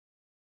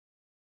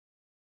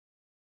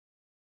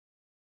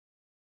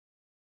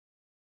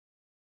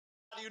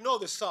You know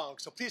this song,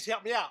 so please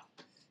help me out.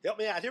 Help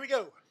me out. Here we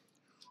go.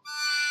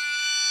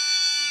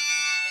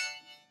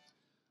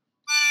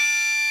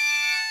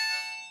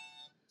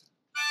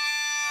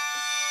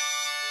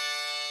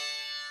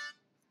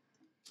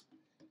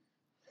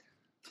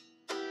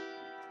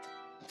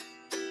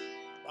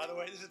 By the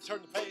way, this is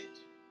Turn the Page.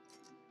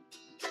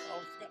 I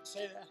always forgot to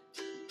say that.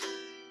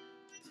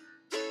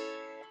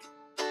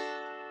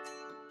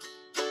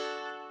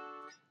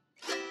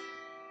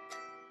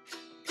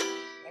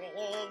 On a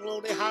long,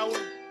 lonely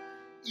highway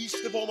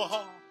east of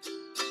Omaha,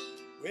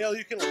 well,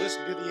 you can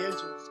listen to the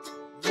engines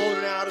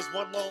moaning out as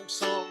one long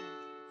song.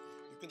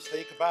 You can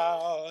think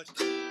about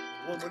the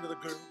woman or the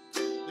girl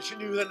that you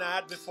knew the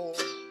night before.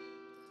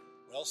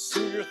 Well,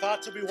 soon your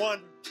thoughts will be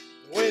wandering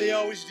the way they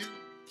always do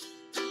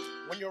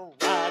when you're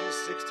riding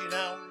 16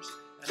 hours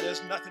and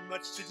there's nothing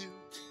much to do.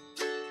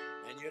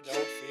 And you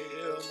don't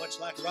feel much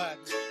like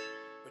riding,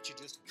 but you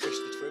just wish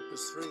the trip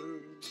was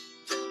through.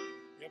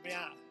 You'll be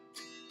out.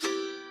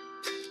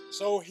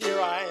 So here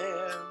I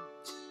am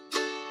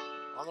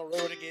on the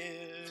road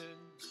again.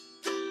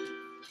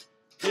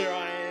 Here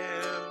I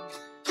am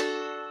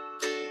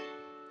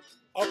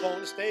up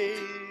on the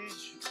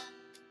stage.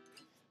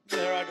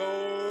 There I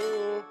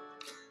go,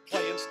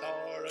 playing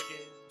star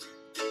again.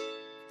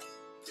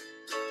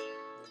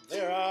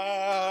 There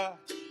I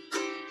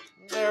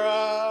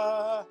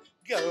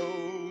go.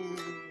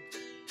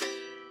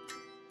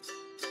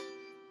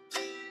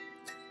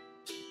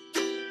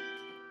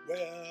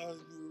 Well,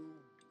 you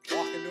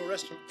walk into a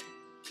restaurant,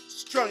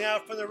 strung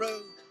out from the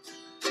road,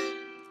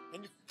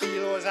 and you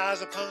feel his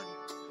eyes upon you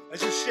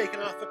as you're shaking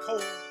off the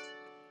cold,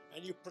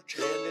 and you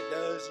pretend it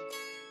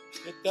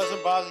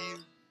doesn't bother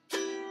you, but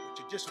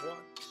you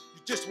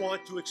just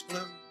want to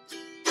explode.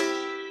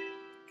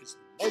 Because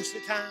most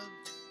of the time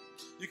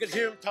you can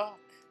hear him talk,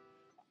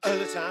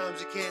 other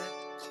times you can't.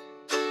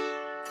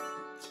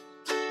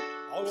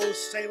 All those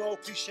same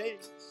old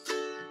cliches,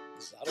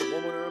 is that a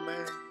woman or a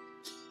man?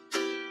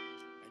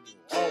 And you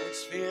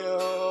always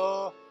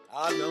feel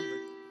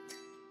outnumbered,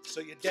 so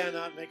you dare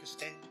not make a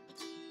stand.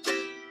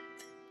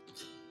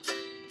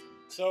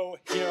 So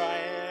here I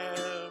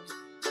am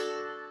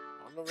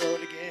on the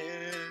road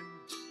again,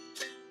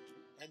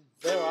 and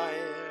there I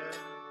am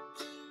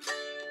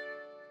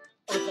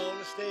up on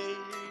the stage,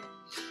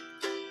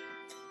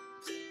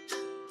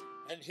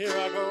 and here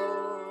I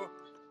go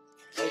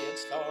playing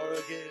star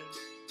again.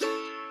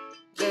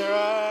 There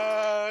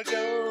I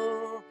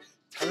go,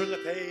 turn the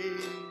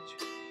page.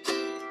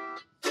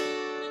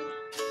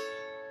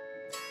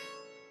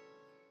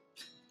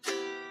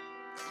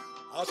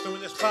 Out there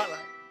in the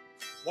spotlight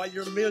while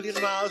you're a million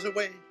miles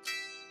away,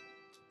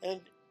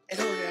 and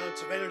every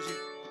ounce of energy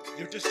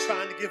you're just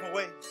trying to give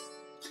away,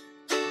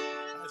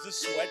 as the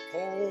sweat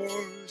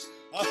pours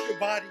off your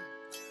body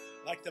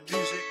like the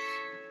music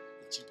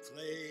that you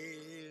play.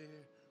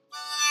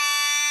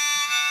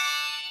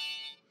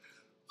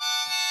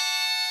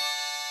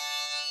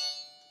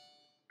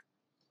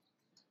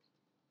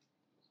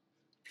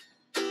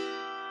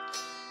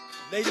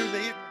 Later in the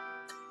evening,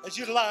 as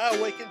you lie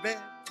awake in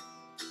bed,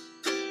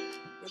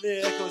 with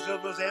the echoes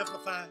of those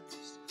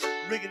amplifiers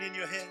ringing in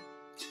your head,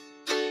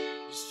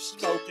 you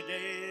smoke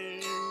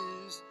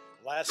today's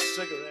last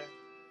cigarette,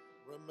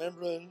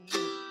 remembering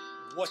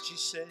what you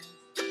said.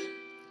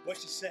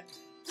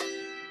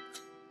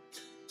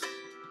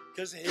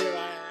 Cause here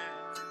I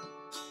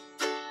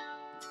am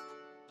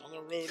on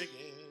the road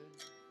again,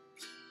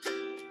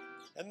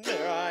 and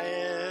there I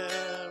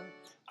am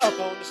up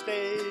on the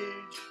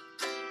stage,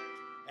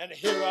 and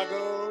here I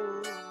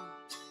go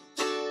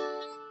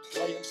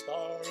playing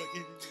star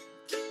again,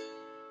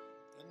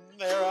 and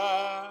there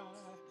I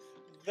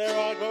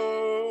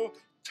go,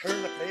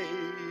 turn the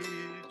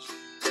page.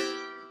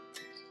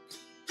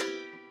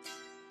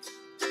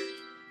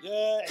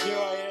 Yeah, here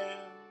I am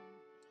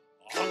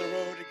on the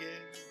road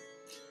again.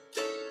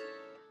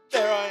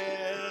 There I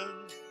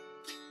am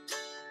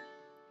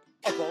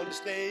up on the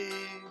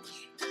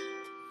stage,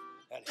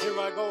 and here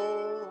I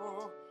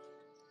go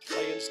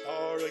playing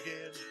star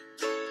again,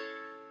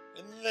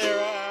 and there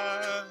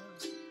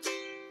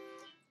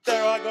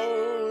I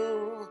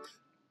go,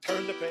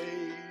 turn the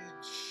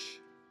page.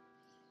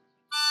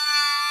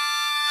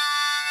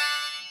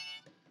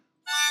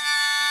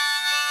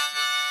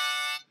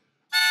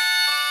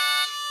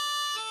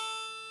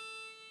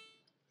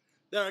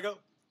 There I go.